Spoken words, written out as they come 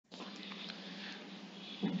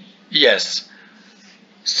Yes.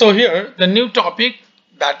 So here the new topic,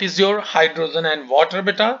 that is your hydrogen and water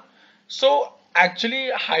beta. So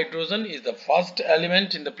actually hydrogen is the first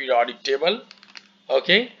element in the periodic table.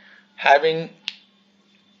 Okay, having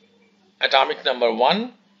atomic number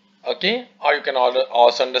 1. Okay, or you can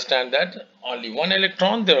also understand that only one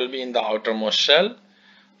electron there will be in the outermost shell.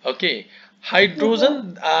 Okay,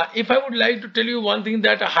 hydrogen, if I would like to tell you one thing,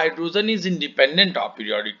 that hydrogen is independent of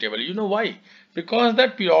periodic table. You know why? Because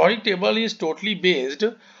that periodic table is totally based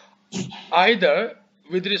either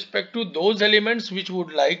with respect to those elements which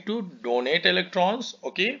would like to donate electrons,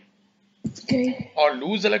 okay, Okay. or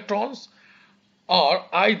lose electrons, or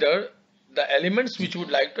either the elements which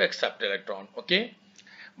would like to accept electron, okay.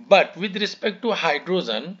 But with respect to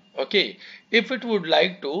hydrogen, okay, if it would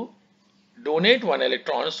like to donate one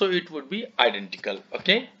electron, so it would be identical,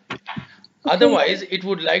 okay. Okay. Otherwise it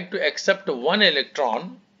would like to accept one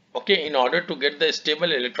electron, okay, in order to get the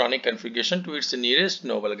stable electronic configuration to its nearest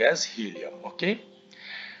noble gas, helium, okay.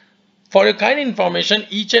 For your kind information,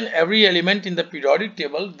 each and every element in the periodic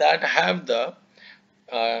table that have the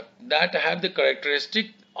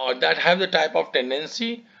characteristic, or that have the type of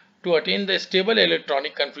tendency to attain the stable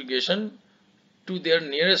electronic configuration to their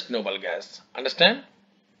nearest noble gas. Understand?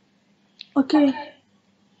 Okay.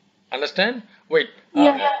 Understand? Wait,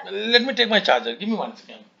 Yeah. let me take my charger. Give me 1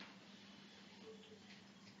 second.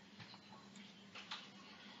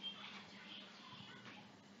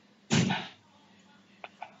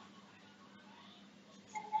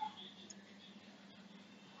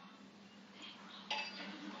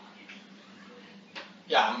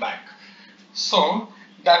 Yeah, I'm back. So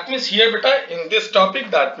that means here, beta, in this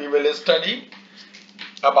topic that we will study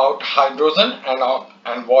about hydrogen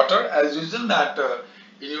and water. As usual, that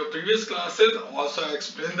in your previous classes also I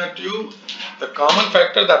explained that to you, the common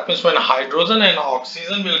factor, that means when hydrogen and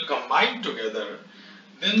oxygen will combine together,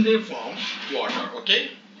 then they form water.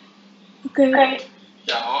 Okay. Okay.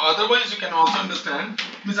 Yeah, or otherwise you can also understand,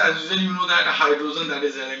 means as usual you know that hydrogen, that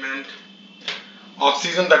is element,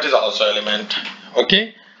 oxygen, that is also element,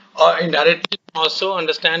 okay, or indirectly also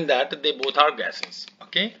understand that they both are gases,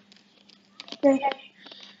 okay. Okay.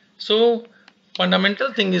 So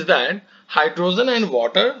fundamental thing is that hydrogen and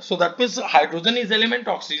water, so that means hydrogen is element,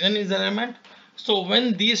 oxygen is element. So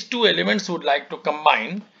when these two elements would like to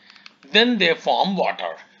combine, then they form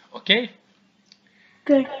water, okay.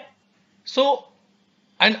 Okay. So,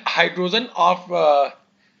 and hydrogen of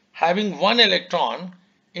having one electron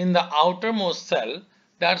in the outermost cell,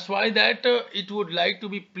 that's why that it would like to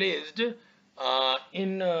be placed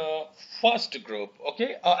in first group,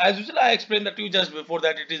 okay. As usual I explained that to you just before,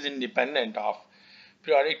 that it is independent of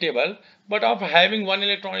periodic table, but of having one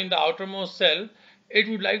electron in the outermost cell, it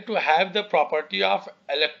would like to have the property of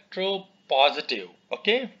electropositive,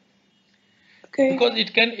 okay, Okay. because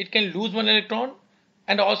it can lose one electron,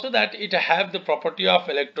 and also that it have the property of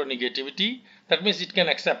electronegativity, that means it can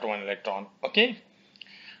accept one electron, okay.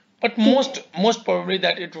 But Okay. most probably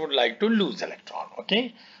that it would like to lose electron,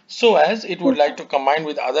 okay. So as it would Okay. like to combine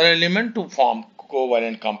with other element to form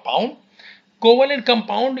covalent compound. Covalent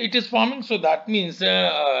compound it is forming, so that means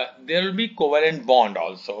there will be covalent bond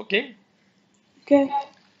also, okay. Okay.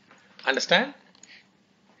 Understand?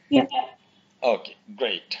 Yeah. Okay,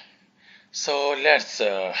 great. So let's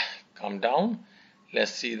come down.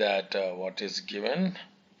 Let's see that what is given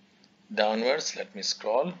downwards. Let me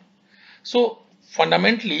scroll. So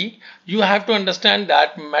fundamentally you have to understand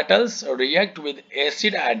that metals react with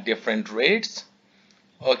acid at different rates,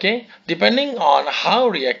 okay, depending on how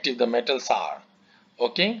reactive the metals are,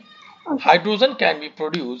 okay. Okay. Hydrogen can be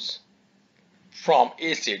produced from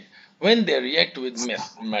acid when they react with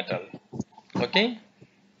metal, okay.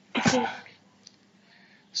 Okay.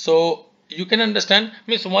 So you can understand,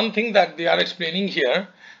 means one thing that they are explaining here,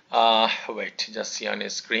 wait, just see on a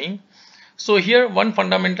screen. So here one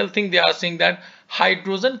fundamental thing they are saying, that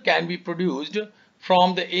hydrogen can be produced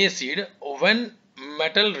from the acid when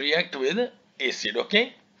metal react with acid,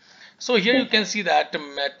 okay. So here you Okay. can see that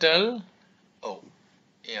metal, oh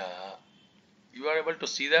yeah, you are able to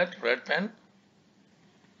see that red pen.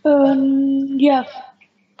 Yeah.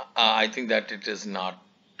 I think that it is not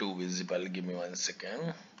too visible, give me 1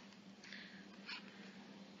 second.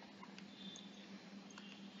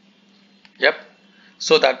 Yep,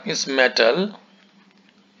 so that means metal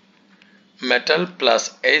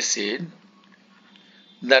plus acid,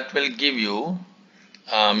 that will give you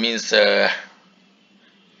means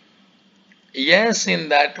yes, in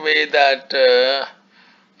that way that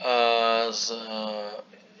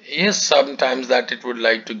yes, sometimes that it would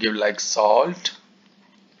like to give like salt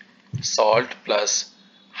plus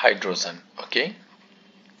hydrogen, okay.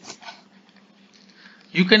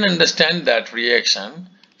 You can understand that reaction.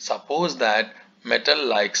 Suppose that metal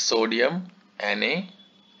like sodium Na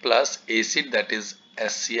plus acid, that is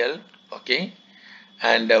HCl, okay,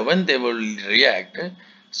 and when they will react,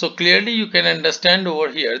 so clearly you can understand over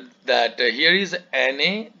here that here is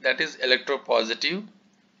Na, that is electropositive,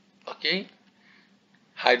 okay,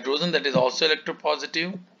 hydrogen, that is also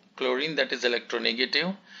electropositive, chlorine, that is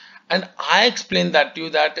electronegative, and I explained that to you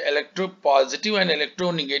that electropositive and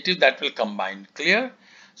electronegative, that will combine. Clear?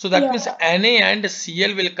 So that means Yeah. Na and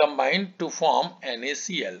Cl will combine to form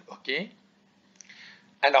NaCl, okay,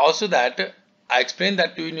 and also that I explained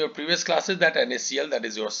that to you in your previous classes that NaCl, that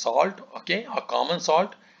is your salt, okay, or common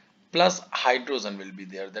salt, plus hydrogen will be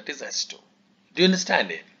there, that is H2. Do you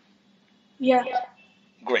understand it? Yeah.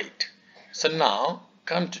 Great. So now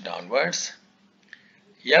come to downwards.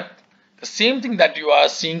 Yep, the same thing that you are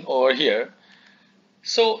seeing over here.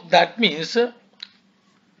 So that means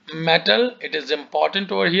metal, it is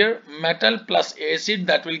important over here, metal plus acid,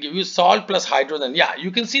 that will give you salt plus hydrogen. Yeah,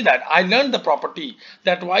 you can see that I learned the property,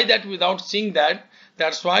 that why that without seeing that,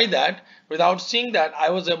 that's why that without seeing that I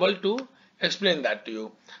was able to explain that to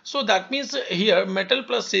you. So that means here metal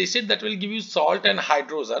plus acid, that will give you salt and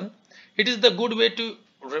hydrogen. It is the good way to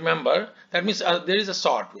remember. That means there is a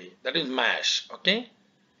short way, that is MASH, okay.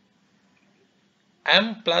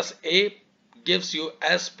 M plus A gives you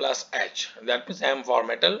S plus H. That means M for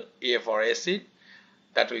metal, A for acid.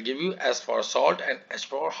 That will give you S for salt and H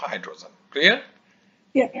for hydrogen. Clear?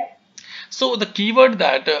 Yeah. So the keyword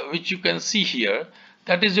that which you can see here,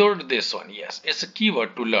 that is your this one. Yes, it's a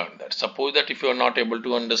keyword to learn that. Suppose that if you are not able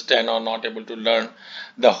to understand or not able to learn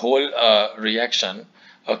the whole reaction,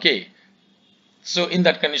 okay. So in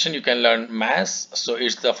that condition you can learn mass. So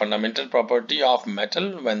it's the fundamental property of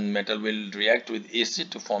metal when metal will react with acid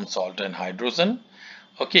to form salt and hydrogen.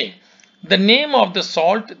 Okay. The name of the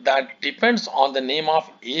salt, that depends on the name of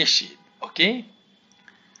acid. Okay.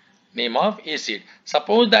 Name of acid.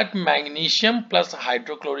 Suppose that magnesium plus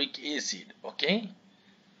hydrochloric acid. Okay.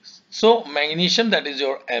 So magnesium, that is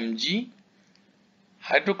your Mg.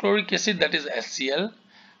 Hydrochloric acid, that is HCl.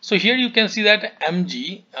 So here you can see that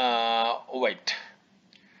Mg, wait,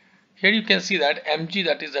 here you can see that Mg,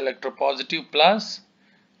 that is electropositive, plus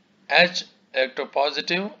H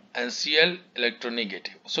electropositive and Cl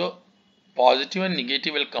electronegative. So positive and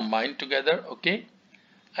negative will combine together, okay,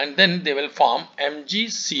 and then they will form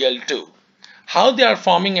MgCl2. How they are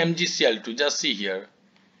forming MgCl2? Just see here,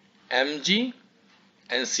 Mg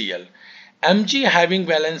and Cl. Mg having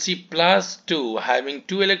valency plus 2, having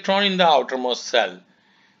 2 electron in the outermost cell.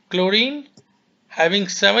 Chlorine having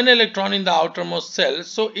 7 electron in the outermost cell,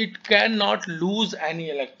 so it cannot lose any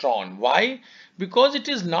electron. Why? Because it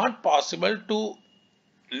is not possible to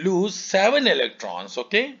lose 7 electrons,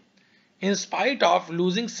 okay. In spite of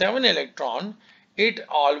losing 7 electron, it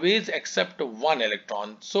always accepts 1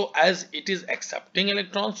 electron. So as it is accepting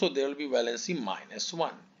electrons, so there will be valency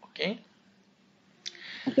 -1, okay.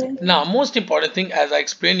 Okay. Now most important thing, as I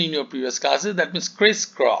explained in your previous classes, that means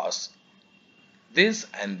crisscross this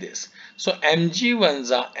and this. So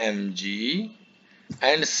Mg1s are Mg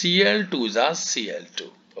and Cl2s are Cl2.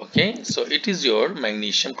 Okay, so it is your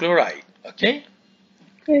magnesium chloride. Okay,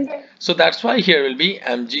 Okay. so that's why here will be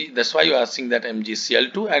Mg, that's why you are seeing that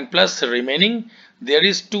MgCl2, and plus remaining there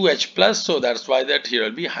is 2H plus, so that's why that here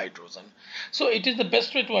will be hydrogen. So it is the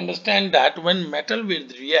best way to understand that when metal will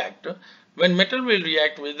react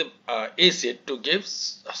with acid to give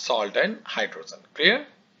salt and hydrogen. Clear?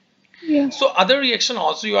 Yeah. So other reaction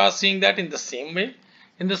also you are seeing that in the same way.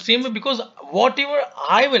 Because whatever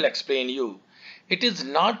I will explain you, it is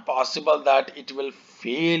not possible that it will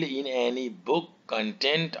fail in any book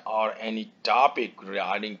content or any topic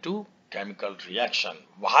regarding to chemical reaction.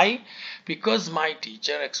 Why? Because my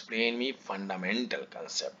teacher explained me fundamental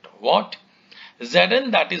concept. What?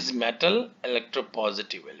 Zn, that is metal,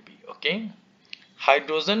 electropositive will be, okay.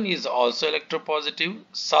 Hydrogen is also electropositive.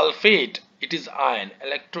 Sulfate, it is ion,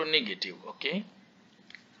 electronegative, okay.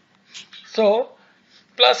 So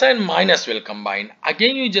plus and minus will combine.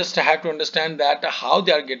 Again, you just have to understand that how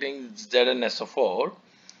they are getting ZnSO4.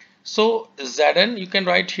 So Zn, you can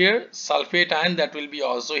write here sulfate ion, that will be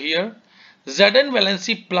also here. Zn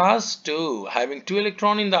valency plus 2, having 2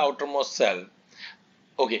 electron in the outermost cell.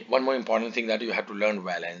 Okay, one more important thing, that you have to learn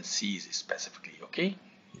valencies specifically, okay.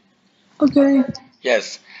 Okay.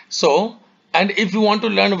 Yes. So, and if you want to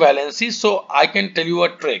learn valency, so I can tell you a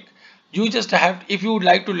trick. You just have, if you would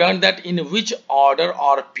like to learn that in which order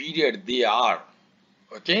or period they are,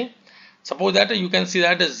 okay. Suppose that you can see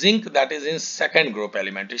that zinc, that is in second group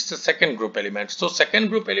element. It's the second group element. So second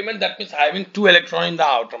group element, that means having 2 electron in the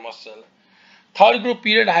outermost cell. Third group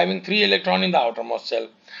period having 3 electron in the outermost shell.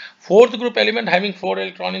 Fourth group element having 4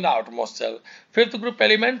 electron in the outermost shell. Fifth group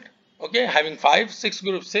element, okay, having 5. Sixth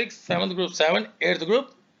group 6. Seventh group 7. Eighth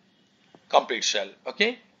group complete shell.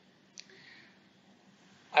 Okay,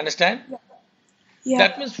 understand? Yeah.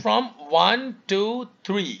 That means from 1, 2,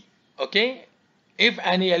 3. Okay, if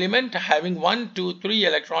any element having 1, 2, 3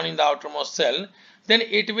 electron in the outermost shell, then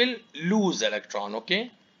it will lose electron.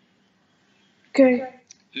 Okay, Okay.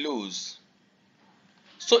 lose.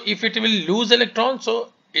 So if it will lose electron,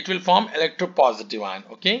 so it will form electropositive ion.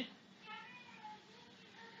 Okay,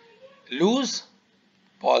 lose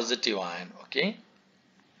positive ion. Okay,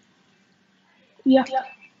 Yeah.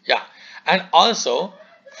 yeah. And also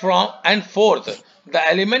fourth, the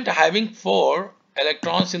element having 4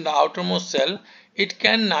 electrons in the outermost shell, it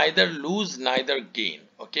can neither lose neither gain.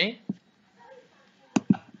 Okay,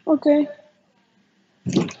 Okay.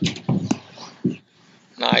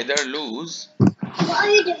 neither lose. What are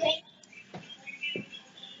you doing?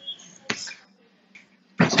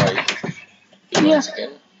 Sorry, Yeah. once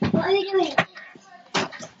again, What are you doing?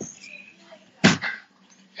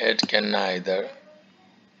 it can neither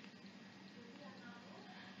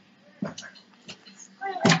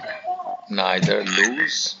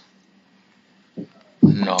lose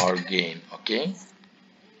nor gain. Okay,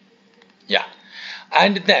 yeah.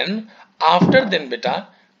 And then after then beta,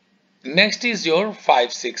 next is your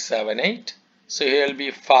 5, 6, 7, 8. So here will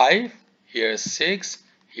be 5, here 6,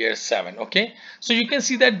 here 7. Okay, so you can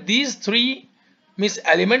see that these three means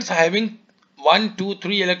elements having 1, 2,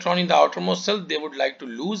 3 electron in the outermost shell, they would like to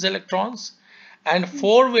lose electrons, and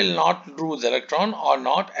 4 will not lose electron or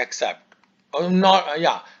not accept, or not,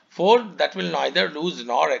 yeah, 4 that will neither lose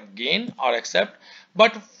nor gain or accept.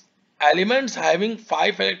 But elements having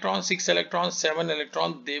 5 electrons, 6 electrons, 7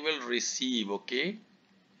 electrons, they will receive. Okay,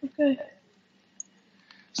 Okay.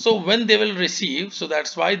 so when they will receive, so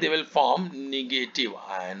that's why they will form negative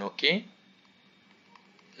ion. Okay,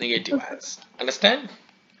 negative Okay. ions, understand?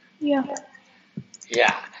 Yeah.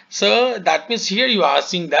 Yeah, so that means here you are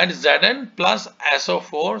seeing that Zn plus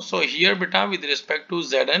SO4. So here beta, with respect to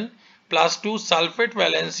Zn plus 2, sulfate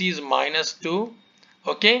valency is -2.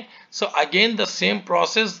 Okay, so again the same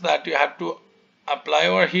process that you have to apply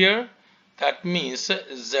over here. That means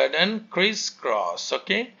Zn crisscross.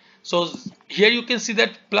 Okay, so here you can see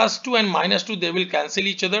that +2 and -2, they will cancel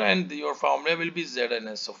each other and your formula will be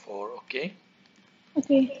ZnSO4. Okay,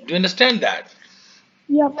 Okay. do you understand that?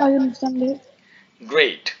 Yep, I understand it.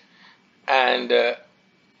 Great. And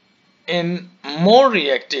in more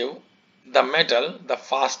reactive the metal, the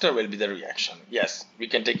faster will be the reaction. Yes, we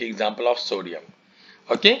can take example of sodium.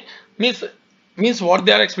 Okay, means what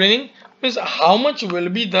they are explaining is how much will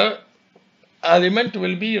be the element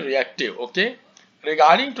will be reactive. Okay,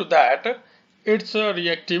 regarding to that, its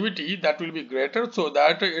reactivity that will be greater, so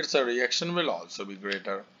that its reaction will also be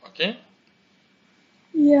greater. Okay,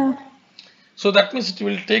 Yeah. so that means it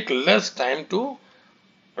will take less time to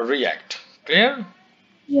react. Clear?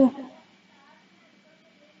 Yeah.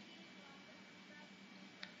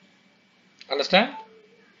 Understand?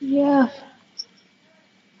 Yeah.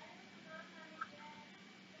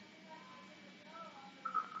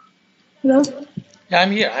 Hello? Yeah,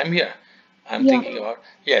 I'm here. I'm here. I'm Yeah. thinking about,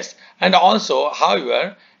 yes. And also,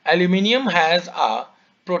 however, aluminium has a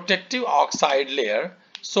protective oxide layer,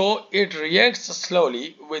 so it reacts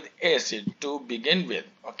slowly with acid to begin with.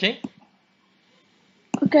 Okay,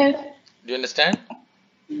 Okay. do you understand?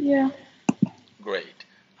 Yeah. Great.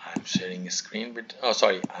 I'm sharing a screen bit. Oh,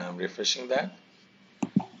 sorry, I'm refreshing that.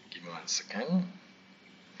 Give me 1 second.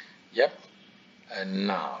 Yep. And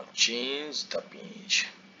now change the page.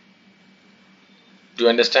 Do you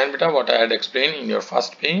understand, beta, what I had explained in your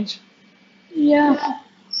first page? Yeah.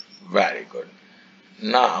 Very good.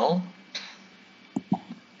 Now,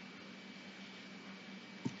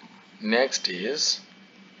 next is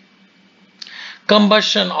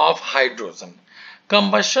combustion of hydrogen.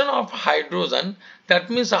 Combustion of hydrogen, that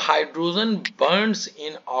means a hydrogen burns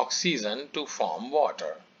in oxygen to form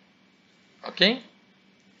water. Okay,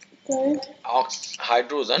 Okay.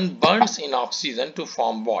 hydrogen burns in oxygen to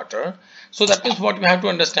form water. So that means what we have to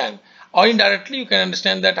understand, or indirectly you can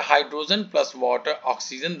understand that hydrogen plus water,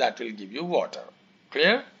 oxygen, that will give you water.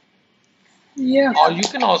 Clear? Yeah. Or you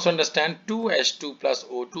can also understand 2H2 plus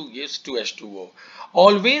O2 gives 2H2O.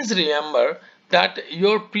 Always remember that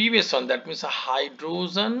your previous one, that means a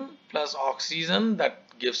hydrogen plus oxygen,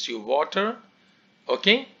 that gives you water.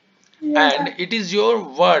 Okay, Yeah. and it is your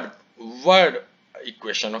word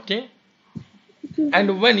equation. Okay,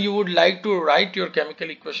 and when you would like to write your chemical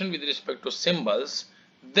equation with respect to symbols,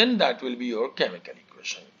 then that will be your chemical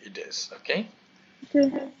equation. It is okay.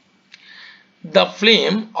 Okay. the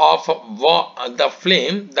flame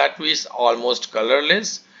that is almost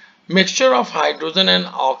colorless, mixture of hydrogen and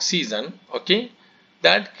oxygen, okay,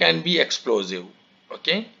 that can be explosive,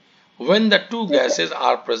 okay, when the two gases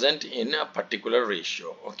are present in a particular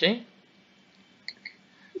ratio, okay.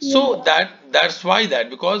 Yeah. So that's why that,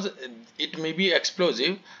 because it may be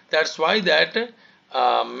explosive, that's why that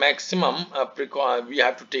maximum we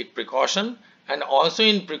have to take precaution, and also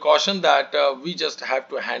in precaution that we just have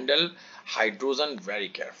to handle hydrogen very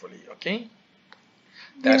carefully, okay.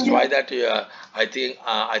 That's Yeah. why that I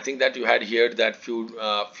think that you had heard that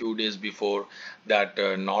few days before that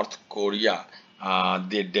North Korea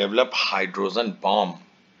they develop hydrogen bomb,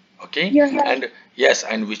 okay, Yeah. and yes,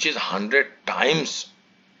 and which is 100 times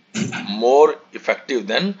more effective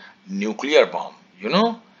than nuclear bomb, you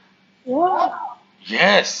know. Wow.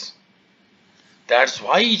 Yes, that's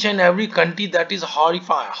why each and every country that is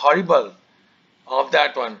horrible of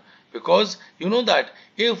that one, because you know that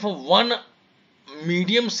if one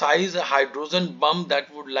medium size hydrogen bomb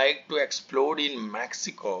that would like to explode in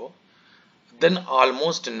Mexico, then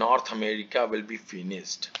almost North America will be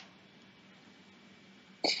finished.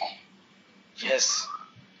 Yes,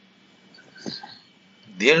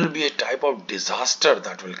 there will be a type of disaster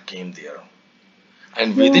that will came there,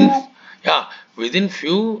 and within Yeah. yeah, within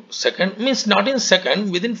few second, means not in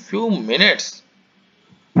second, within few minutes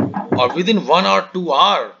or within 1 or 2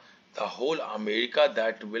 hour, the whole America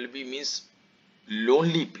that will be means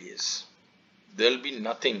lonely place. There will be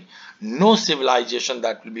nothing, no civilization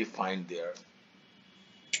that will be find there.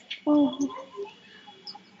 Oh.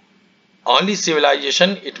 Only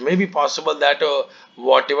civilization, it may be possible that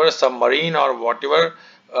whatever submarine or whatever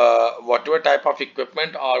type of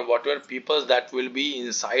equipment or whatever peoples that will be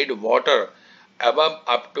inside water above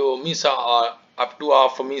up to means up to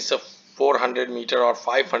of means 400 meter or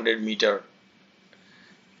 500 meter,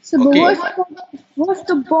 So, but okay. what if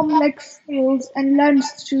the bomb like fails and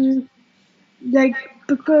lands to like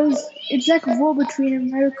because it's like a war between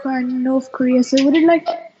America and North Korea. So would it like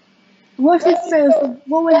what if it fails? So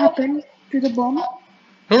what will happen to the bomb?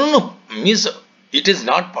 No, no, no, means it is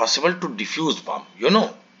not possible to diffuse bomb, you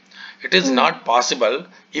know. It is Oh, not possible,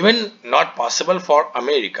 even not possible for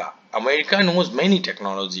America. America knows many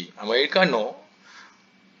technology. America know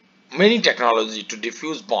many technology to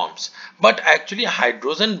diffuse bombs, but actually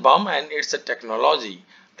hydrogen bomb and it's a technology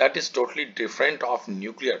that is totally different of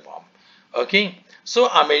nuclear bomb. Okay, so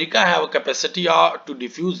America have a capacity to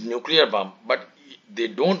diffuse nuclear bomb, but they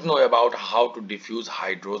don't know about how to diffuse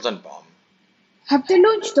hydrogen bomb. have they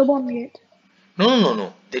launched the bomb yet? No, no, no,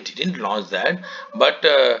 no. They didn't launch that, but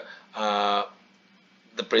uh,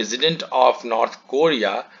 the president of North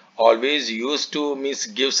Korea always used to means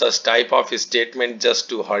give such type of statement just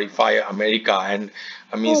to horrify America and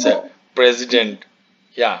Oh, means the president.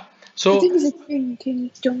 Yeah. I So think it's a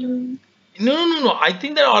King Jong Un. no, no, no, no. I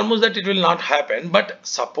think that almost that it will not happen. But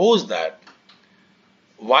suppose that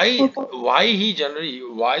Okay.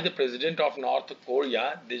 why the president of North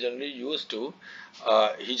Korea they generally used to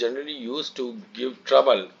he generally used to give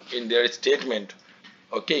trouble in their statement.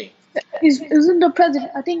 Okay. Isn't the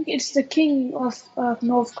president? I think it's the king of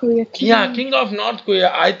North Korea. Yeah, King. King of North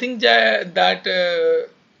Korea. I think that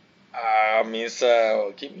means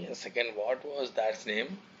give me a second. What was that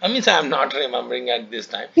name? I mean, I'm not remembering at this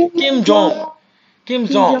time. Kim Kim Jong. Jong. Kim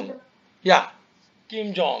Kim Jong. Jong. Yeah,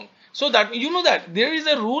 Kim Jong. So that you know that there is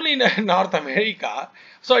a rule in North America,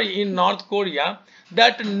 sorry, in North Korea,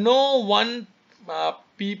 that no one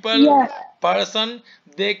people Yeah. person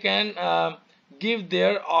they can give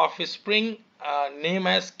their offspring name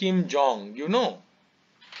as Kim Jong. You know.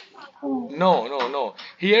 Oh. No, no, no.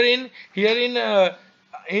 Here in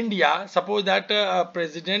India, suppose that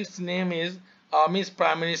president's name is means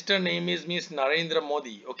prime minister name is Miss Narendra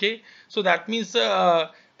Modi. Okay, so that means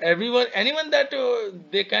anyone that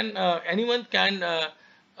they can anyone can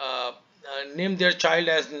name their child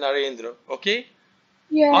as Narendra. Okay,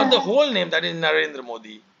 or the Yeah. whole name that is Narendra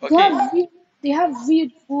Modi. They Okay. have they have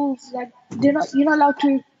weird rules like you're not allowed to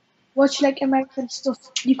watch like American stuff.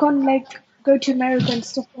 You can't like go to America and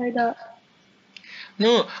stuff like that.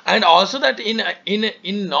 No, and also that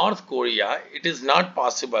in North Korea, it is not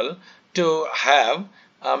possible to have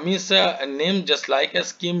means a name just like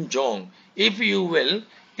as Kim Jong. If you'll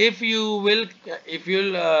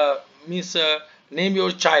means name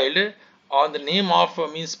your child on the name of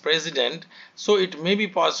means president, so it may be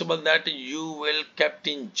possible that you will kept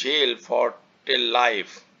in jail for till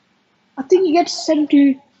life. I think you get sent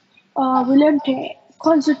to William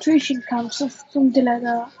concentration camps or something like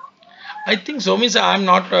that. I think so. Means I'm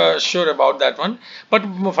not sure about that one, but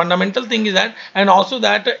fundamental thing is that, and also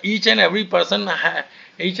that each and every person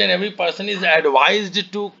is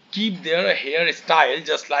advised to keep their hairstyle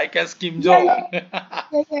just like as Kim Yeah, Jong.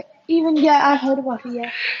 yeah, yeah. Even yeah, I've heard about it.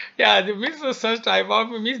 Yeah, Yeah, the means such type of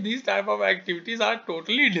means these type of activities are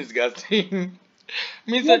totally disgusting.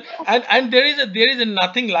 Means yeah, and there is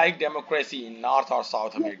nothing like democracy in North or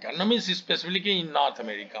South yeah, America. No, means specifically in North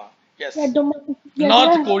America. yeah. Yes, Yeah, they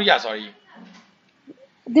North are. Korea. Sorry,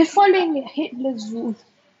 They're following Hitler's rules.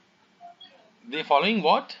 they following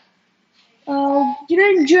what?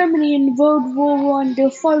 In Germany in World War One, they're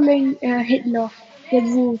following Hitler. The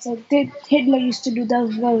rules like Hitler used to do that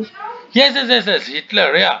as well. Yes, yes, yes, yes.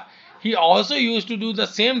 Hitler, yeah. He also used to do the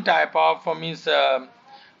same type of means uh,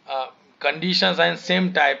 conditions and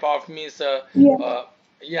same type of means Yeah,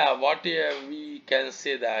 yeah. What we can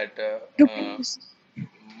say that democracy.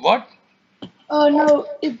 what? No,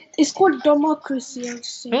 it's called democracy. I would No,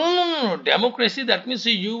 say. no, no, no. Democracy. That means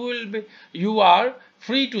you are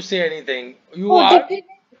free to say anything. You Oh, are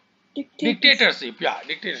dictatorship. dictatorship. Yeah,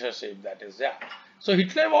 dictatorship. That is yeah. So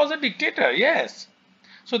Hitler was a dictator. Yes.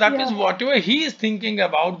 So that means Yeah. whatever he is thinking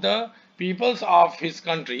about the peoples of his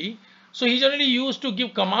country, so he generally used to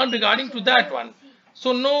give command regarding to that one.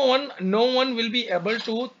 So no one will be able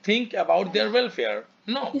to think about their welfare.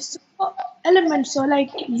 No. Yes, elements are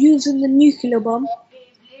like using the nuclear bomb.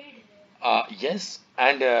 Yes,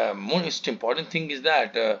 and most important thing is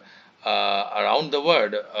that around the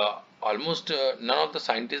world, almost none of the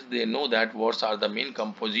scientists they know that what are the main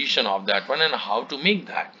composition of that one and how to make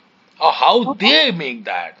that, or how Oh, they make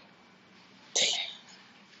that.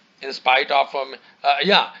 In spite of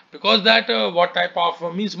yeah, because that what type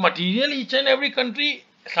of means material each and every country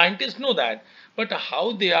scientists know that, but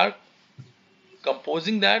how they are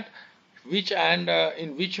composing that, which and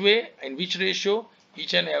in which way, in which ratio,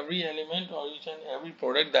 each and every element or each and every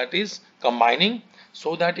product that is combining,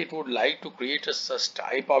 so that it would like to create a such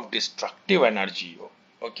type of destructive energy.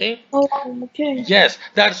 Okay. okay. Yes,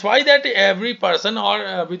 that's why that every person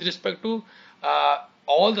or with respect to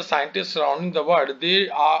all the scientists surrounding the world, they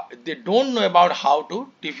don't know about how to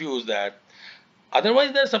diffuse that.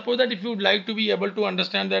 Otherwise, they suppose that if you would like to be able to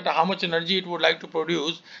understand that how much energy it would like to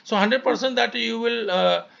produce, so 100% that you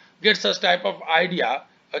will get such type of idea.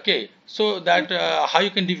 Okay, so that how you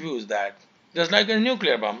can diffuse that, just like a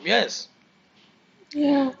nuclear bomb. Yes.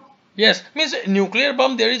 Yeah. Yes, means nuclear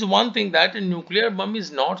bomb. There is one thing that a nuclear bomb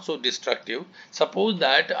is not so destructive. Suppose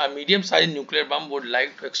that a medium-sized nuclear bomb would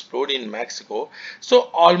like to explode in Mexico, so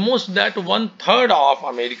almost that one third of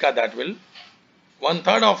America that will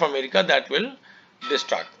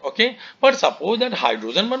destruct. Okay, but suppose that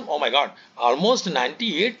hydrogen bomb. Oh my God, almost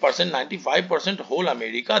 98%, 95% whole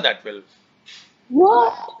America that will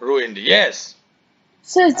What? ruined. Yes.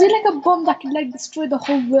 So is there like a bomb that can like destroy the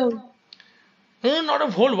whole world? No, no, not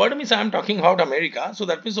a whole world means I am talking about America. So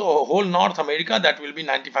that means whole North America that will be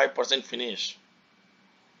 95% finished.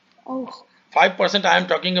 Oh, 5% I am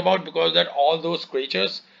talking about because that all those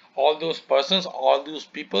creatures, all those persons, all those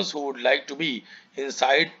peoples who would like to be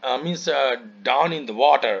inside means down in the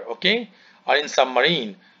water, okay, or in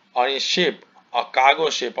submarine, or in ship, or cargo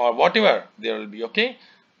ship, or whatever there will be, okay.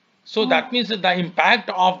 So that oh, means that the impact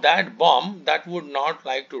of that bomb that would not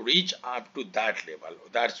like to reach up to that level.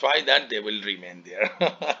 That's why that they will remain there.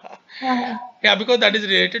 uh, Yeah, because that is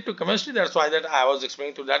related to chemistry. That's why that I was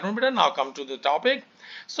explaining to that one. But now come to the topic.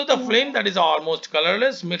 So the yeah. flame that is almost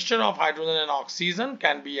colorless mixture of hydrogen and oxygen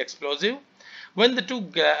can be explosive when the two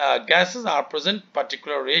gases are present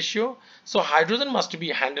particular ratio. So hydrogen must be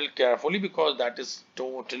handled carefully because that is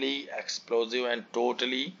totally explosive and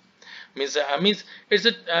totally means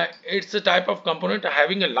it's a type of component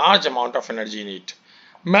having a large amount of energy in it.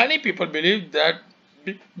 Many people believe that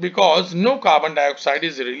because no carbon dioxide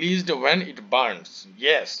is released when it burns.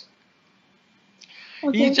 Yes,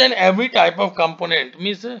 each Okay. and every type of component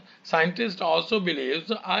means scientists also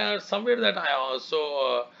believes somewhere that I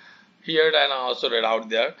also heard and I also read out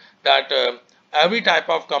there that every type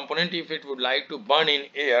of component if it would like to burn in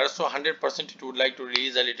air, so 100% it would like to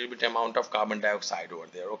release a little bit amount of carbon dioxide over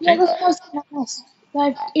there. Yeah, Okay. that's what I was gonna ask.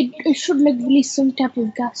 Like it should like release some type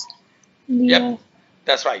of gas in the Yep, air.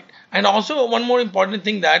 that's right. And also one more important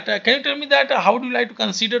thing that can you tell me that how do you like to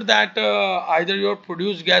consider that either your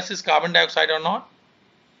produced gas is carbon dioxide or not?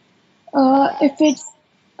 If it's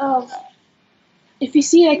uh, if you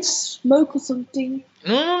see like smoke or something.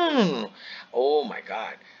 No, no, no, no, no. Oh my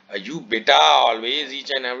God. You beta always each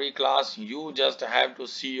and every class you just have to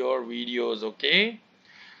see your videos, okay?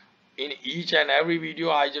 in each and every video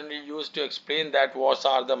I generally used to explain that what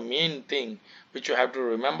are the main thing which you have to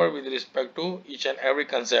remember with respect to each and every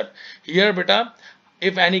concept. Here beta,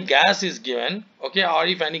 if any gas is given, okay, or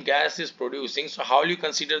if any gas is producing, so how will you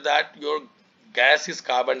consider that your gas is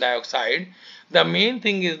carbon dioxide? The main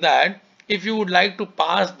thing is that if you would like to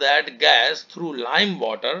pass that gas through lime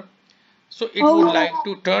water, so it would Oh, like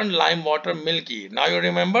to turn lime water milky. Now you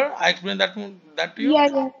remember I explained that to you. yeah,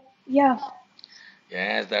 yeah, yeah.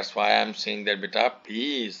 Yes, that's why I'm saying that beta,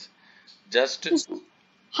 please just So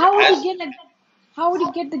how would he as get like? How would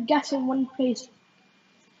he get the gas in one place?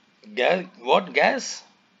 gas. What gas?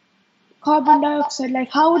 Carbon dioxide. Like,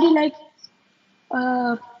 how would he like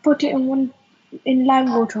put it in one in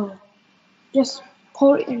lime water? Just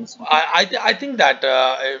pour it in something. I think that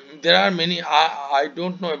there are many. I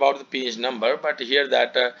don't know about the page number, but here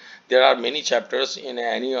that there are many chapters in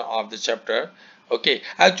any of the chapter. Okay,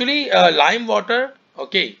 actually, lime water.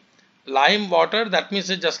 Okay, lime water. That means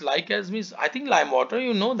it just like as means. I think lime water.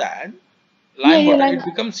 You know that Yeah, lime yeah, water. like It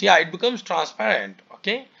becomes, yeah. It becomes transparent.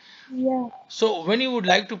 Okay. yeah. So when you would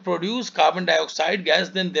like to produce carbon dioxide gas,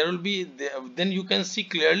 then there will be then you can see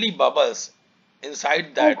clearly bubbles inside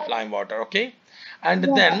Oh, that lime water. Okay, and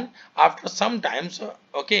yeah. then after some time, so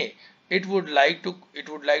okay, it would like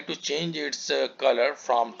to change its color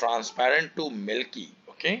from transparent to milky.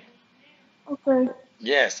 Okay, Okay.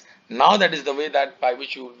 yes. Now that is the way that by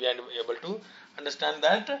which you will be able to understand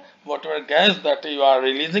that whatever gas that you are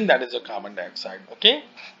releasing, that is a carbon dioxide. Okay.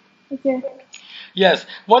 Okay. Yes,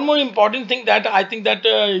 one more important thing that I think that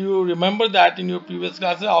you remember that in your previous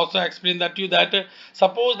classes, I also explained that to you that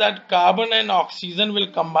suppose that carbon and oxygen will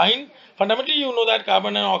combine. Fundamentally, you know that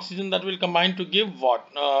carbon and oxygen that will combine to give what?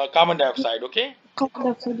 Carbon dioxide, okay? Carbon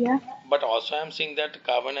dioxide. Yeah. But also I'm saying that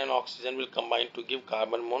carbon and oxygen will combine to give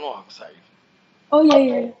carbon monoxide. Oh yeah,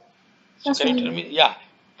 yeah, yeah. So That's can what you you tell mean. me, yeah,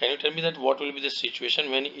 can you tell me that what will be the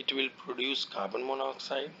situation when it will produce carbon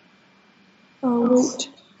monoxide? Oh wait.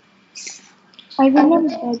 I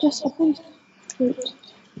remember. Just a think. Wait.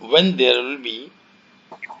 When there will be,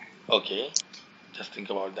 okay, just think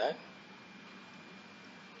about that.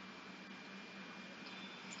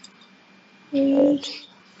 Wait.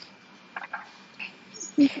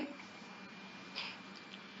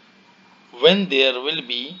 When there will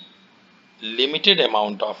be limited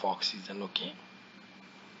amount of oxygen, okay,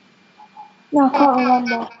 No, I can't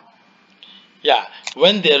remember. yeah,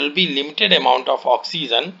 when there will be limited amount of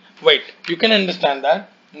oxygen, wait, you can understand that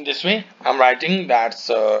in this way. I'm writing that's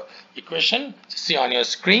equation, see on your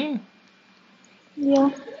screen. Yeah.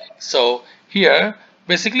 So here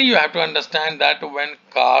basically you have to understand that when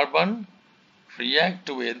carbon react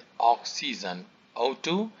with oxygen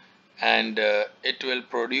O2 and it will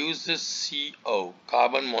produce CO,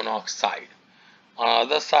 carbon monoxide. On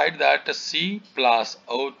the other side, that C plus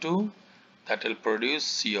O2, that will produce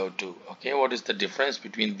CO2. Okay, what is the difference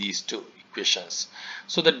between these two equations?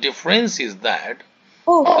 So the difference is that the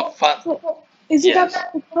Oh, first, so is it yes,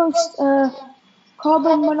 that because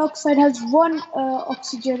carbon monoxide has one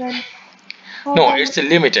oxygen and no, carbon it's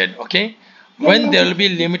limited. Okay, yeah, when yeah, there will be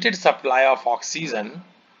limited supply of oxygen,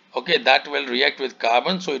 okay, that will react with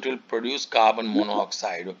carbon, so it will produce carbon yeah,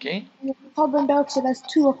 monoxide. Okay, yeah, carbon dioxide has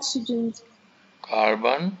two oxygens.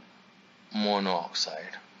 carbon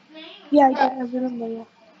monoxide. Yeah, I remember. Yeah.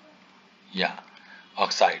 Yeah,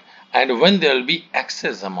 oxide. And when there will be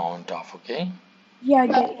excess amount of, okay, Yeah, I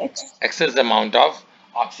get it. excess amount of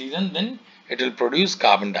oxygen, then it will produce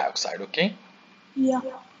carbon dioxide. Okay, Yeah.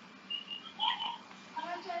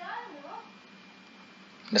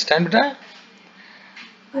 understand beta?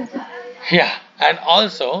 Yeah. Yeah, and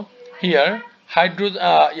also here hydrogen,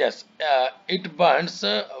 yes, it burns.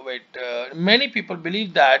 Wait, many people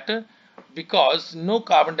believe that because no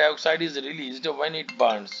carbon dioxide is released when it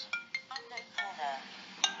burns.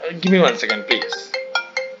 Give me 1 second, please.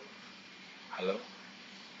 Hello,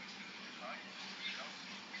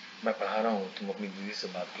 मैं पढ़ा रहा हूँ, तुम अपनी दीदी से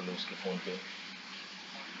बात कर लो उसके फोन पे.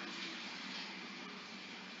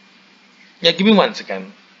 Yeah, give me 1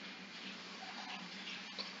 second.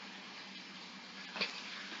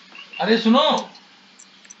 अरे सुनो,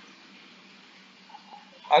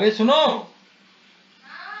 अरे सुनो,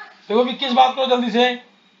 देखो 21 बात करो जल्दी से.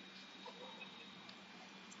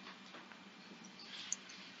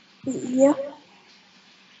 Yeah.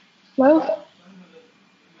 Well.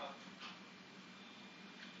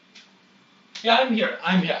 Yeah, I'm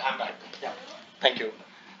back. Yeah, thank you.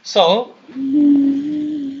 So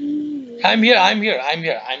I'm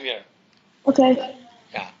here. Okay.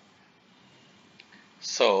 Yeah.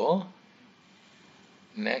 So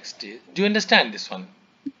next is, do you understand this one?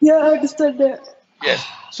 Yeah, I understand that. Yes.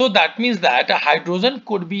 So that means that a hydrogen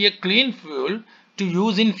could be a clean fuel to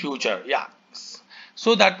use in future. Yeah.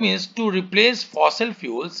 So that means to replace fossil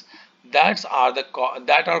fuels that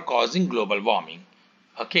are causing global warming.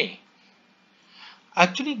 Okay.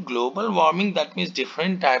 Actually, global warming, that means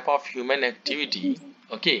different type of human activity.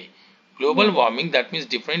 Okay. Global Yeah, warming, that means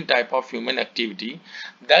different type of human activity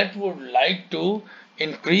that would like to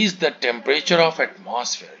increase the temperature of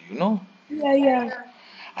atmosphere, you know. yeah, yeah.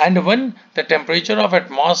 And when the temperature of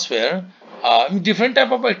atmosphere, different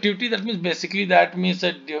type of activity, that means basically that means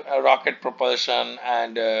a rocket propulsion,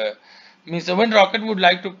 and means when rocket would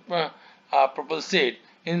like to propulsate,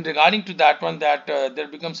 in regarding to that one, that there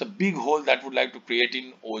becomes a big hole that would like to create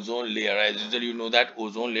in ozone layer. As usual, you know that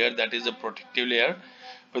ozone layer, that is a protective layer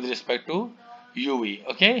with respect to UV,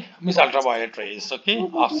 okay, means ultraviolet rays, okay,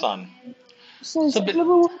 of sun. So So is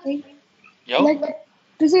global warming yo. like,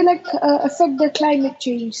 does it like affect the climate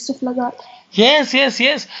change, stuff like that? Yes, yes,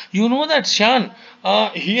 yes. You know that, Shan.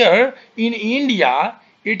 Here in India,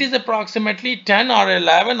 it is approximately 10 or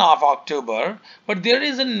 11 of October, but there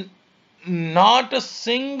is not a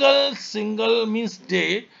single means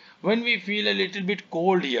day when we feel a little bit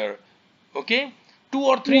cold here. Okay, 2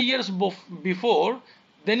 or 3 years before,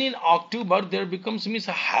 then in October there becomes means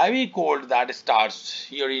a heavy cold that starts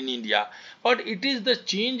here in India. But it is the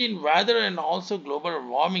change in weather and also global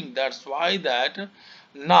warming. That's why that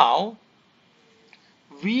now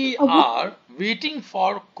we Oh, are waiting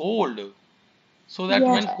for cold, so that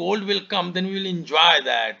yeah. when cold will come, then we will enjoy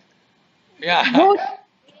that. Yeah. What?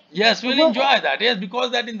 Yes, we'll What? enjoy that. Yes,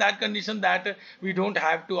 because that in that condition that we don't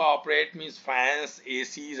have to operate means fans,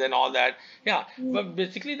 ACs and all that. Yeah, but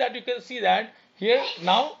basically that you can see that here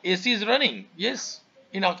now AC is running. Yes,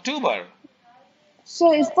 in October.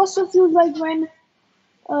 So is fossil fuels like when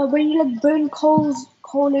you like burn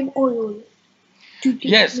coal and oil to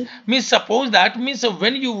Yes, make. means suppose that means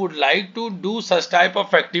when you would like to do such type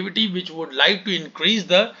of activity which would like to increase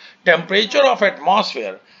the temperature of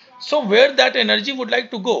atmosphere. So where that energy would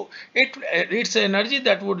like to go? It's energy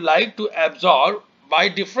that would like to absorb by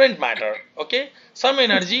different matter. Okay, some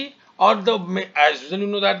energy or as usually you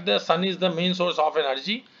know that the sun is the main source of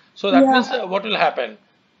energy. So that means Yeah. what will happen?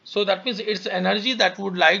 So that means it's energy that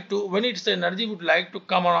would like to, when it's energy would like to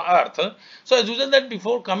come on earth. So as usual that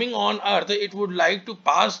before coming on earth, it would like to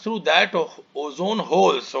pass through that ozone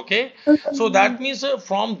holes. Okay, so that means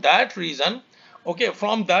from that reason, okay,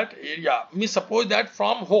 from that area, me suppose that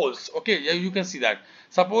from holes, okay, yeah, you can see that,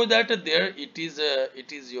 suppose that there it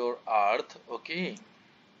is your earth, okay,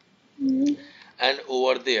 Mhm. and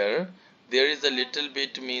over there is a little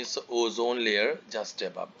bit means ozone layer just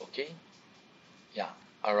above, okay, yeah,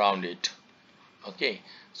 around it. Okay,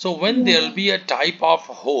 so when Yeah. there will be a type of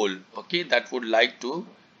hole, okay, that would like to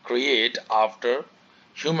create after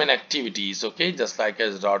human activities, okay, just like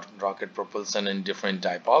as rocket propulsion and different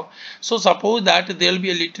type of. So suppose that there will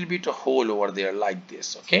be a little bit of hole over there like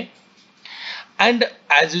this, okay, and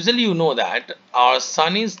as usually you know that our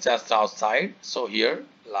sun is just outside, so here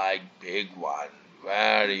like big one,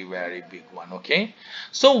 very big one, okay.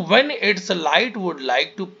 So when its light would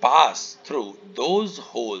like to pass through those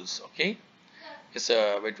holes, okay, it's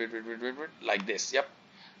wait, like this. Yep.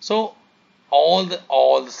 So all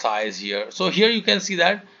the size here. So here you can see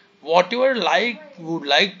that whatever light would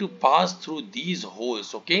like to pass through these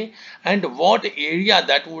holes, okay, and what area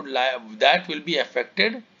that that will be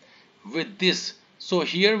affected with this. So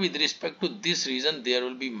here with respect to this reason, there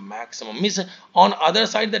will be maximum. Means on other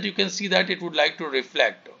side that you can see that it would like to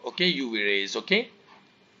reflect, okay, UV rays, okay,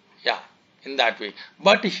 yeah, in that way.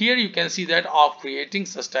 But here you can see that of creating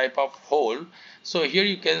such type of hole, so here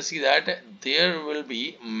you can see that there will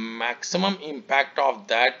be maximum impact of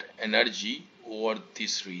that energy over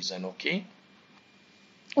this reason, okay.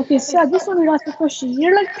 Okay, so I just wanted to ask a question.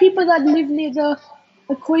 You know, like people that live near the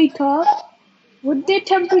equator, would their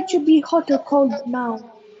temperature be hot or cold now?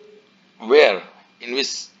 Where, in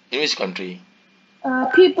which country?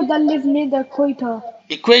 People that live near the equator.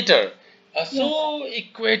 Equator. Yeah. So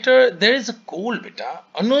equator, there is a cold beta.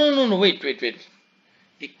 Oh, no, wait.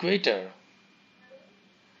 Equator,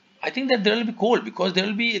 I think that there will be cold because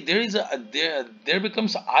there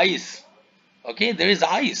becomes ice. Okay, there is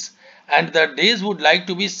ice, and the days would like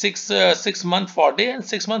to be 6 months for day and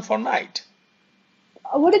 6 months for night.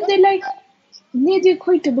 Wouldn't they like near the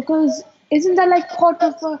equator? Because isn't that like part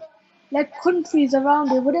of like countries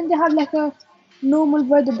around it? Wouldn't they have like a normal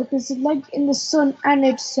weather because it's like in the sun and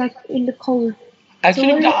it's like in the cold? So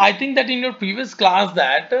Actually, what? beta, I think that in your previous class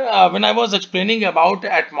that when I was explaining about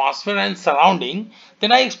atmosphere and surrounding,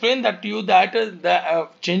 then I explained that to you that the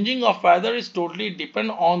changing of weather is totally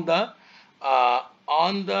depend on the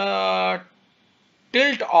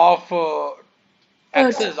tilt of Earth.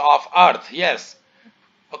 axis of earth. Yes,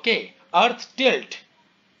 okay, earth tilt.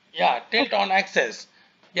 Yeah, tilt on axis.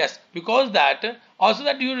 Yes, because that also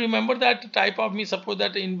that you remember that type of me, suppose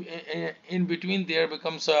that in between there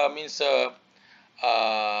becomes means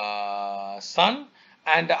sun,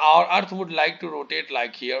 and our earth would like to rotate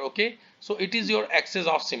like here. Okay, so it is your axis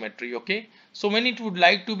of symmetry. Okay, so when it would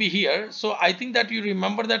like to be here, so I think that you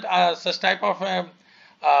remember that such type of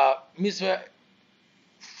means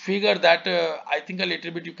figure that I think a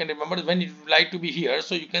little bit you can remember when it would like to be here.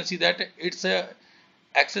 So you can see that it's a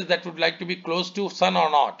axis that would like to be close to sun or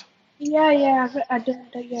not. Yeah, yeah, I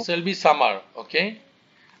don't know. Yeah. So it'll be summer. Okay,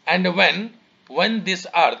 and when this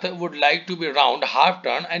earth would like to be round half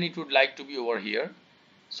turn and it would like to be over here,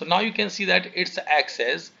 so now you can see that its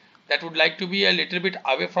axis that would like to be a little bit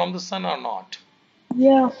away from the sun or not.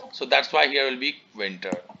 Yeah. So that's why here will be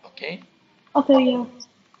winter. Okay, Okay, yeah.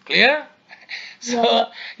 clear? Yeah. So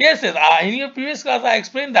yes, yes, in your previous class I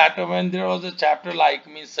explained that when there was a chapter like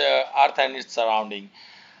means earth and its surrounding.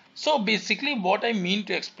 So basically what I mean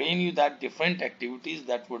to explain you that different activities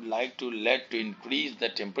that would like to lead to increase the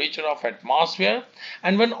temperature of atmosphere,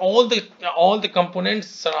 and when all the components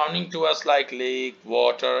surrounding to us like lake,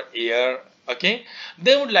 water, air, okay,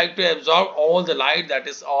 they would like to absorb all the light, that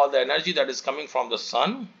is all the energy that is coming from the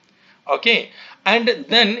sun. Okay, and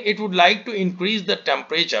then it would like to increase the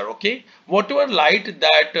temperature. Okay, whatever light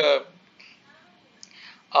that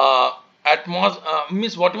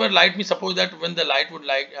means whatever light means, suppose that when the light would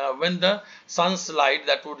like when the sun's light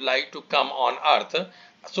that would like to come on earth,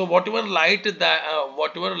 so whatever light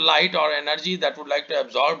or energy that would like to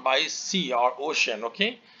absorb by sea or ocean,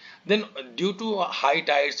 okay, then due to high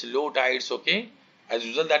tides, low tides, okay, as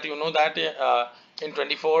usual that you know that in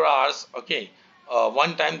 24 hours, okay,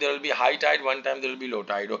 one time there will be high tide, one time there will be low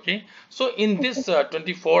tide. Okay, so in this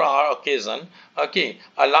 24-hour occasion, okay,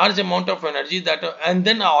 a large amount of energy that and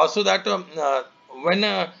then also that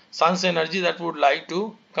when sun's energy that would like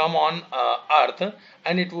to come on earth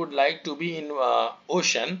and it would like to be in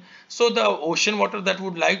ocean, so the ocean water that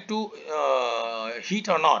would like to heat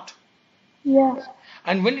or not, Yeah.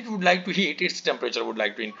 and when it would like to heat, its temperature would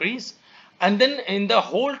like to increase. And then in the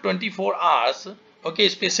whole 24 hours, okay,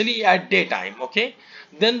 especially at daytime, okay,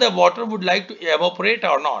 then the water would like to evaporate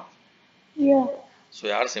or not. Yeah.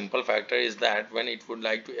 So our simple factor is that when it would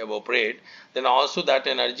like to evaporate, then also that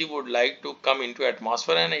energy would like to come into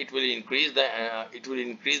atmosphere and it will increase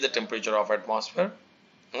the temperature of atmosphere.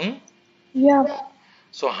 Hmm? Yeah.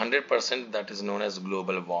 So 100% that is known as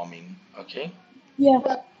global warming. Okay, Yeah.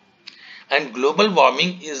 and global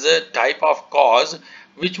warming is a type of cause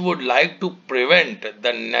which would like to prevent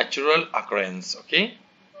the natural occurrence. Okay,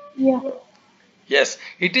 Yeah. yes,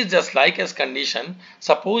 it is just like as condition.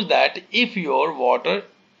 Suppose that if your water,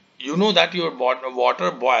 you know that your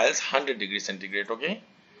water boils 100 degrees centigrade. Okay,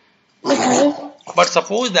 Okay. but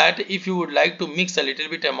suppose that if you would like to mix a little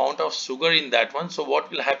bit amount of sugar in that one, so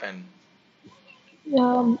what will happen?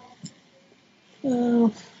 Um. Uh,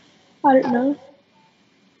 I don't know.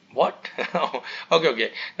 What? Okay,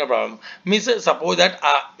 okay, no problem. Means suppose that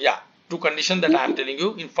yeah, two condition that I am telling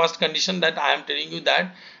you. In first condition that I am telling you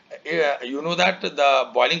that you know that the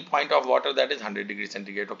boiling point of water that is 100 degrees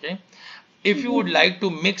centigrade. Okay, if you would like to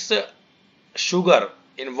mix sugar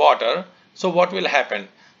in water, so what will happen?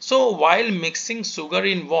 So while mixing sugar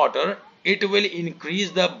in water, it will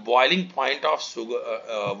increase the boiling point of sugar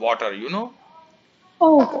water. You know.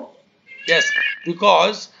 Oh. Yes,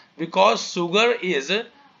 because sugar is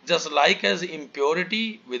just like as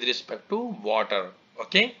impurity with respect to water.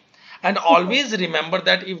 Okay, and always remember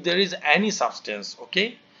that if there is any substance,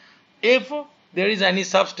 okay, if there is any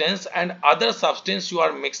substance and other substance you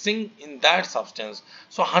are mixing in that substance,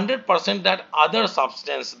 so 100% that other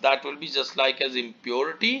substance that will be just like as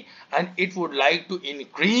impurity and it would like to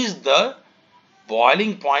increase the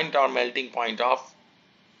boiling point or melting point of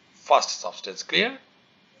first substance. Clear?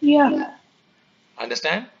 Yeah.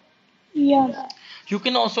 Understand? Yeah. You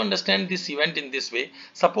can also understand this event in this way.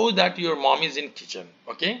 Suppose that your mom is in kitchen,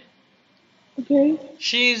 okay, Okay.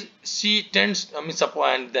 she tends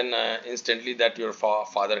suppose, and then instantly that your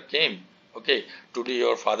father came, okay, today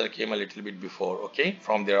your father came a little bit before, okay,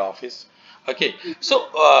 from their office. Okay, so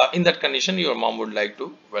in that condition your mom would like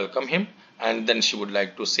to welcome him, and then she would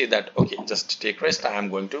like to say that, okay, just take rest, I am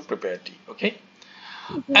going to prepare tea. Okay,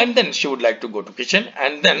 Okay. and then she would like to go to kitchen,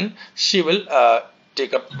 and then she will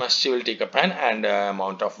take a pan and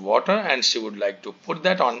amount of water, and she would like to put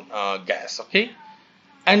that on gas. Okay,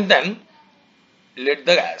 and then lit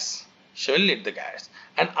the gas. She will lit the gas,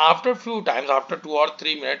 and after few times, after 2 or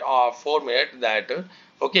 3 minutes or 4 minutes, that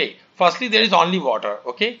Okay, firstly there is only water.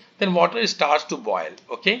 Okay, then water starts to boil.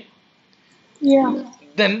 Okay, Yeah.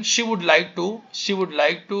 then she would like to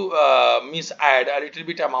means add a little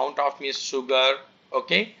bit amount of means sugar.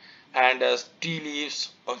 Okay, and tea leaves.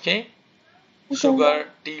 Okay, Okay. sugar,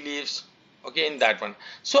 tea leaves. Okay, in that one.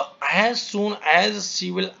 So as soon as she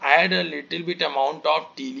will add a little bit amount of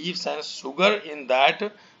tea leaves and sugar in that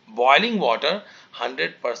boiling water,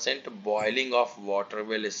 100% boiling of water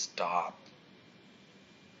will stop.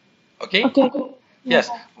 Okay, Okay. Yeah. yes,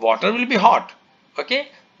 water will be hot. Okay,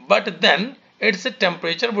 but then its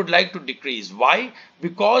temperature would like to decrease. Why?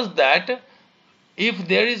 Because that if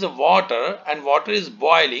there is a water and water is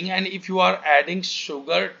boiling, and if you are adding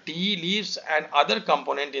sugar, tea leaves and other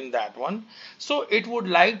component in that one, so it would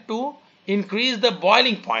like to increase the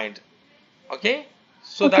boiling point. Okay,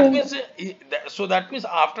 so that Okay. means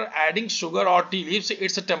after adding sugar or tea leaves,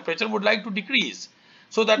 its temperature would like to decrease.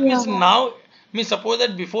 So that Yeah. means now, means suppose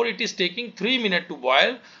that before it is taking 3 minutes to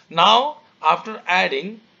boil, now after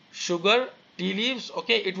adding sugar, tea leaves,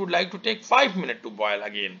 okay, it would like to take 5 minutes to boil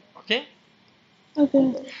again. Okay, Okay.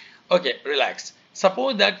 okay, relax.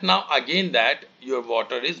 Suppose that now again that your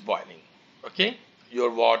water is boiling. Okay, your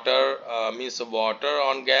water means water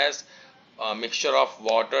on gas, mixture of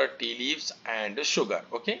water, tea leaves and sugar.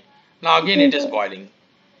 Okay, now again it is Okay. boiling.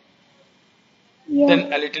 Yeah.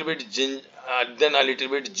 Then a little bit then a little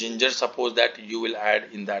bit ginger, suppose that you will add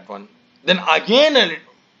in that one. Then again a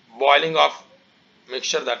little boiling of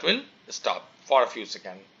mixture, that will stop for a few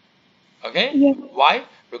seconds. Okay, Yeah. why?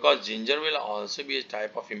 Because ginger will also be a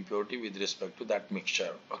type of impurity with respect to that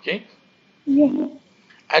mixture. Okay, Yeah.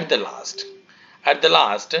 at the last, at the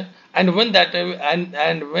last, and when that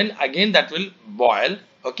and when again that will boil.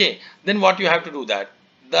 Okay, then what you have to do, that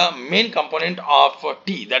the main component of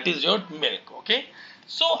tea, that is your milk. Okay,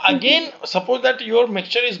 so Okay. again suppose that your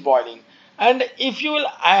mixture is boiling, and if you will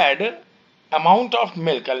add amount of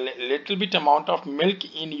milk, a little bit amount of milk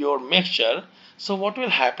in your mixture, so what will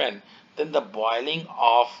happen? Then the boiling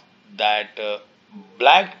of that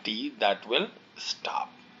black tea, that will stop.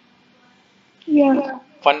 Yeah.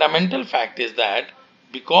 Fundamental fact is that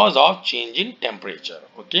because of change in temperature.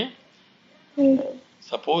 Okay, Okay.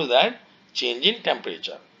 suppose that change in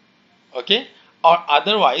temperature. Okay, or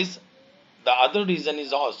otherwise the other reason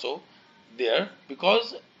is also there,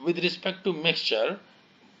 because with respect to mixture,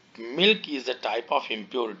 milk is a type of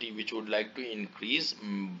impurity which would like to increase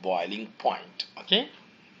boiling point. Okay,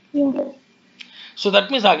 Yeah. so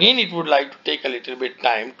that means again it would like to take a little bit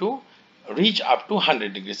time to reach up to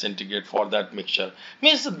 100 degrees centigrade for that mixture.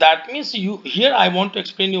 Means that means you, here I want to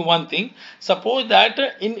explain you one thing. Suppose that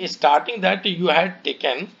in starting that you had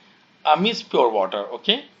taken means pure water.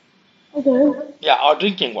 Okay, Okay. yeah, or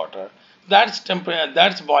drinking water, that's temperature,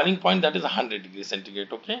 that's boiling point, that is 100 degrees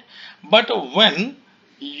centigrade. Okay, but when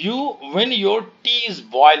your tea is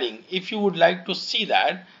boiling, if you would like to see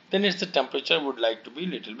that, then its the temperature would like to be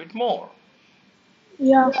little bit more.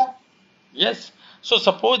 Yeah. Yes. So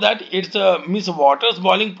suppose that it's means water's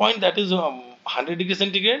boiling point, that is 100 degrees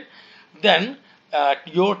centigrade. Then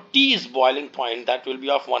your tea is boiling point, that will be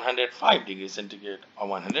of 105 degrees centigrade or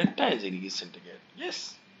 110 degrees centigrade.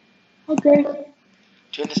 Yes. Okay.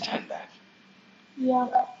 Do you understand that? Yeah.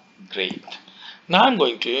 Great. Now I'm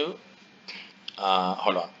going to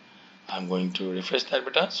hold on. I'm going to refresh that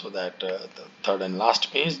beta, so that the third and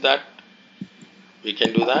last page that we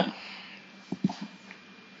can do that.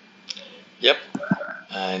 Yep.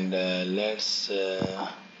 And let's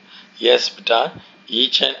yes, beta.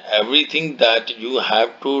 Each and everything that you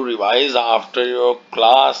have to revise after your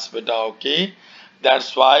class, beta. Okay.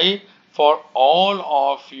 That's why for all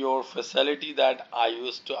of your facility that I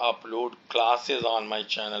used to upload classes on my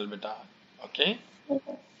channel, beta. Okay.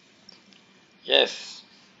 Okay. Yes.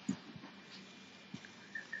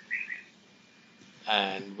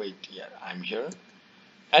 And wait, yeah, I'm here.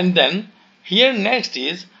 And then here next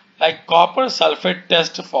is like copper sulfate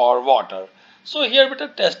test for water. So here bit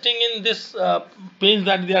of testing in this page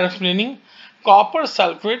that they are explaining, copper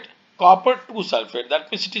sulfate, copper 2 sulfate,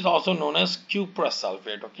 that means it is also known as cuprous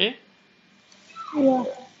sulfate. Okay, Yeah.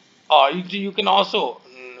 or you can also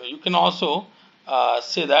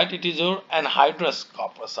say that it is your anhydrous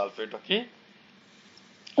copper sulfate. Okay,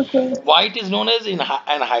 Okay. why it is known as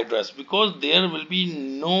anhydrous? Because there will be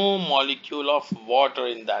no molecule of water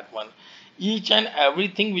in that one. Each and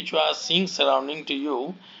everything which you are seeing surrounding to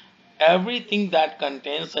you, everything that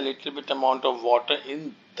contains a little bit amount of water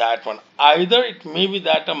in that one, either it may be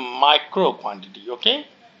that a micro quantity. Okay,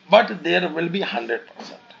 but there will be 100%.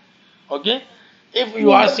 Okay, if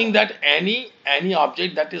you are Yeah. seeing that any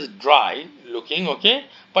object that is dry looking, okay,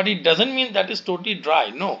 but it doesn't mean that is totally dry.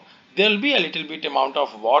 No, there will be a little bit amount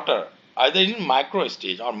of water either in micro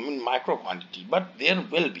stage or in micro quantity, but there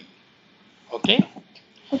will be. Okay,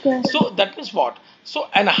 Okay. so that means what? So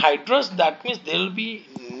anhydrous, that means there will be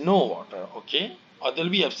no water. Okay, or there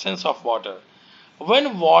will be absence of water.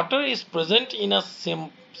 When water is present in a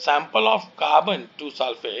sample of carbon to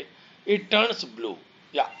sulfate, it turns blue.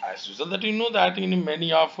 Yeah, as usual that you know that in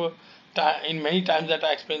many of in many times that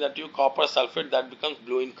I explained that you copper sulfate that becomes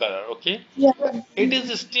blue in color. Okay, Yeah. it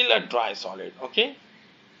is still a dry solid. Okay,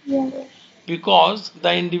 Yeah. because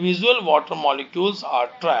the individual water molecules are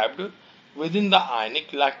trapped within the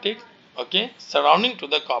ionic lactic. Okay, surrounding to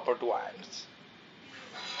the copper 2 ions.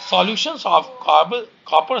 Solutions of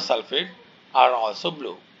copper sulfate are also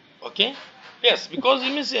blue. Okay, yes, because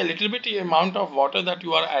it means a little bit amount of water that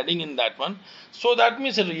you are adding in that one, so that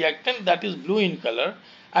means a reactant that is blue in color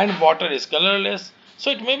and water is colorless. So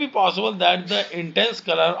it may be possible that the intense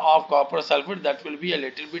color of copper sulfate that will be a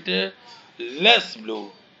little bit less blue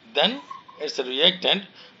than its reactant,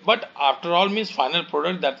 but after all means final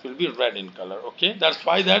product that will be red in color. Okay, that's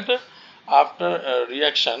why that after a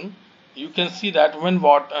reaction you can see that when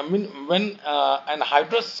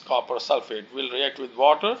anhydrous copper sulfate will react with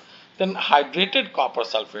water, then hydrated copper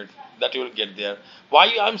sulfate that you will get there.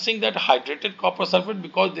 Why I'm saying that hydrated copper sulfate?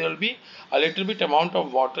 Because there will be a little bit amount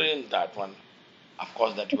of water in that one. Of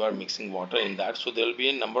course, that you are mixing water in that, so there will be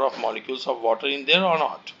a number of molecules of water in there or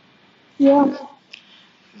not. Yeah.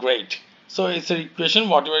 Great. So it's a equation.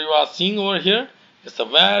 Whatever you are seeing over here, it's a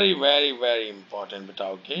very important beta.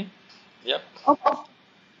 Okay. Yep. Okay.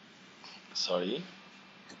 Sorry.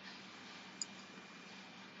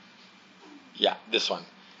 Yeah, this one.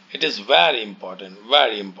 It is very important,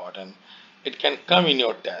 very important. It can come in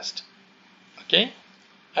your test. Okay,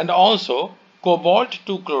 and also cobalt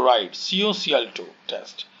 2 chloride COCl2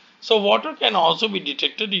 test. So water can also be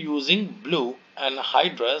detected using blue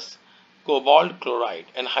anhydrous cobalt chloride.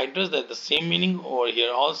 Anhydrous, that's the same meaning over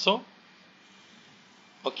here also.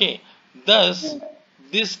 Okay, thus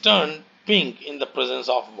this turned pink in the presence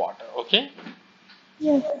of water. Okay,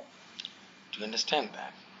 Yeah. do you understand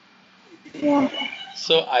that? Yeah.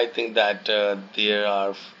 So I think that there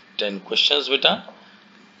are 10 questions, Vita.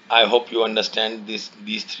 I hope you understand these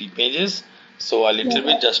 3 pages. So a little Yeah.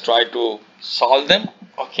 bit just try to solve them.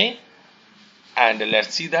 Okay, and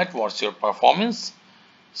let's see that what's your performance.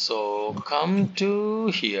 So come to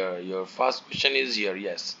here. Your first question is here.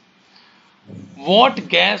 Yes. What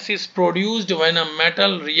gas is produced when a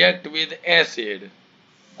metal react with acid?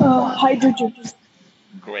 Hydrogen.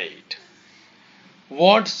 Great.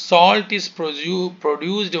 What salt is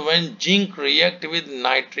produced when zinc react with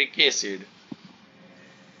nitric acid?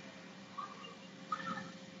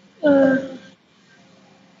 Uh,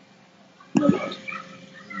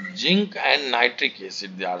 Zinc and nitric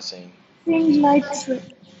acid, they are saying. Zinc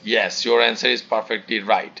nitrate. Yes, your answer is perfectly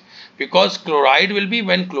right. Because chloride will be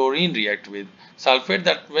when chlorine react with sulfate,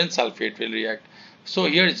 that when sulfate will react. So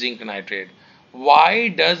here zinc nitrate. Why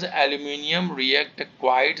does aluminium react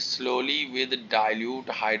quite slowly with dilute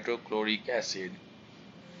hydrochloric acid?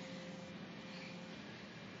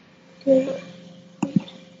 Okay.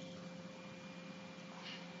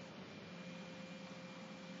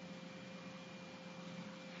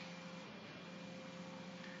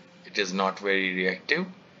 It is not very reactive.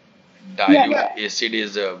 Dilute Yeah. acid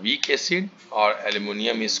is a weak acid, or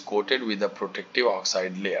aluminium is coated with a protective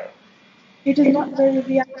oxide layer. It is not very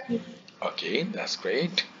reactive. Okay, that's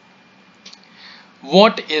great.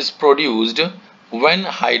 What is produced when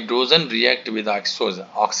hydrogen react with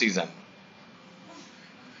oxygen?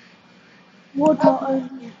 Water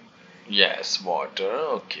only. Yes, water.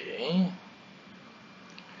 Okay.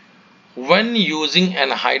 When using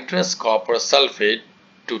anhydrous copper sulfate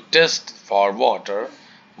to test for water,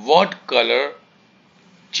 what color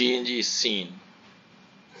change is seen?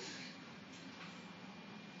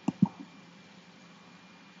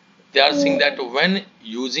 They are saying that when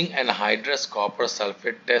using anhydrous copper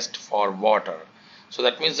sulfate test for water, so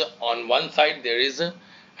that means on one side there is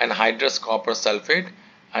anhydrous copper sulfate,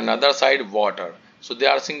 another side water. So they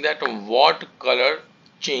are saying that what color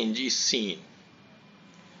change is seen?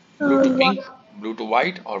 Blue to White. pink, blue to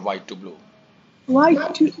white, or white to blue?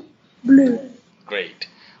 White to blue. Great.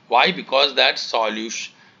 Why? Because that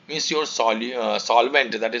solution means your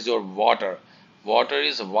solvent, that is your water. Water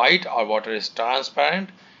is white or water is transparent,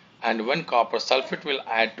 and when copper sulfate will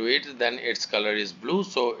add to it, then its color is blue,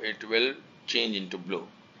 so it will change into blue.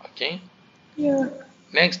 Okay. Yeah.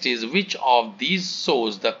 Next is, which of these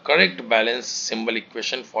shows the correct balance symbol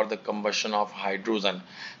equation for the combustion of hydrogen?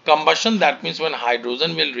 Combustion, that means when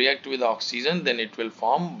hydrogen will react with oxygen, then it will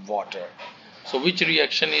form water. So which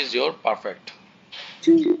reaction is your perfect?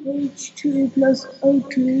 2H2 plus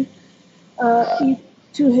O2 is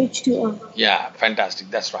 2H2O. Yeah, fantastic.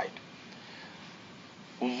 That's right.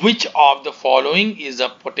 Which of the following is a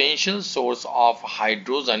potential source of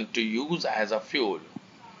hydrogen to use as a fuel?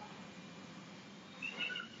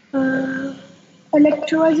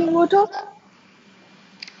 Electrolyzing water.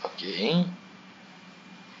 Okay.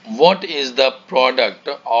 What is the product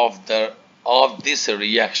of this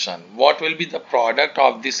reaction? What will be the product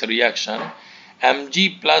of this reaction?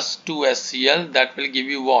 Mg plus 2HCl, that will give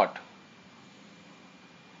you what?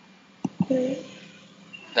 Okay.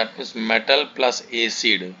 That means metal plus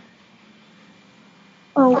acid.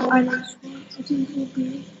 Oh, I know. I think it will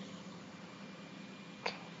be.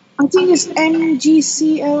 I think it's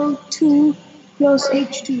MgCl2 plus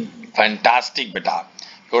H2. Fantastic, beta.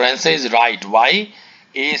 Your answer is right. Why?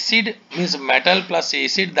 Acid means metal plus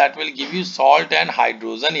acid, that will give you salt and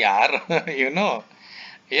hydrogen, yaar. You know.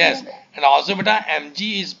 Yes. Yeah. And also, beta,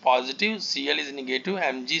 Mg is positive, Cl is negative,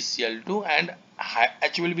 MgCl2, and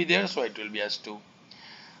H will be there, so it will be S2.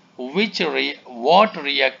 What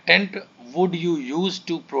reactant would you use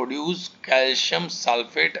to produce calcium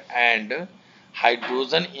sulfate and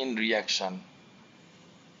hydrogen in reaction?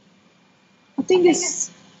 I think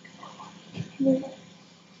it's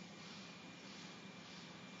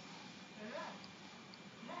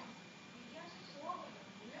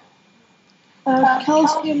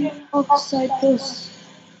calcium oxide plus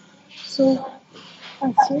sulfur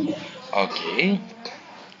acid. Okay,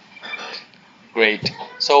 great.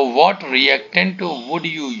 So what reactant would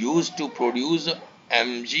you use to produce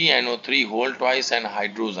MgNO3 whole twice and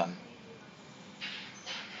hydrogen?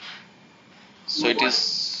 So it is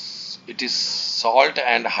salt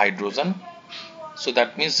and hydrogen. So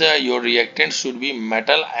that means your reactant should be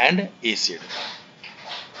metal and acid.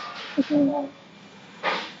 Okay.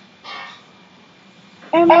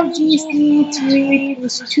 MgC3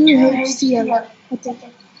 plus 2HCl. I think.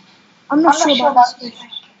 I'm not sure about this question.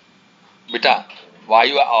 Beta, why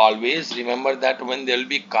you always remember that when there will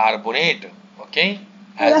be carbonate, okay,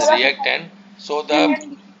 Oh, as that's a reactant, so the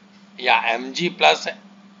MG. yeah Mg plus Yeah.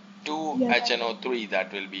 2HNO3,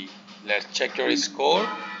 that will be. Let's check your score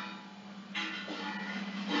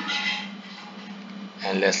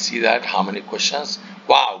and let's see that how many questions.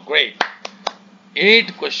 Wow, great.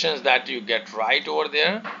 8 questions that you get right over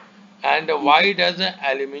there. And why does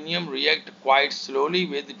aluminium react quite slowly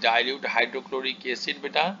with dilute hydrochloric acid,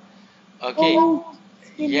 beta? Okay. Oh,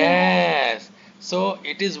 yeah. Yes. So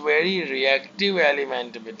it is very reactive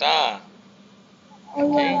element, beta.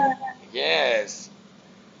 Oh, Okay. yeah. Yes.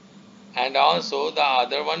 And also the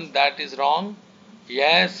other one that is wrong.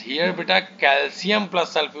 Yes, here beta calcium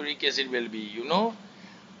plus sulfuric acid will be,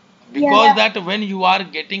 because Yeah. that when you are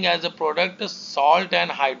getting as a product salt and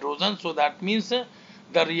hydrogen, so that means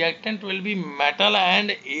the reactant will be metal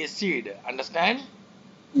and acid. Understand?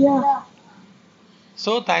 Yeah.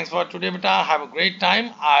 So thanks for today, beta. Have a great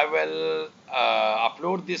time. I will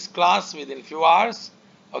upload this class within few hours.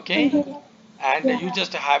 Okay, Okay. and Yeah. you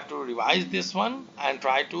just have to revise this one and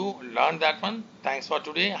try to learn that one. Thanks for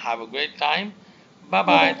today. Have a great time. Bye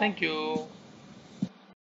bye. Yeah. Thank you.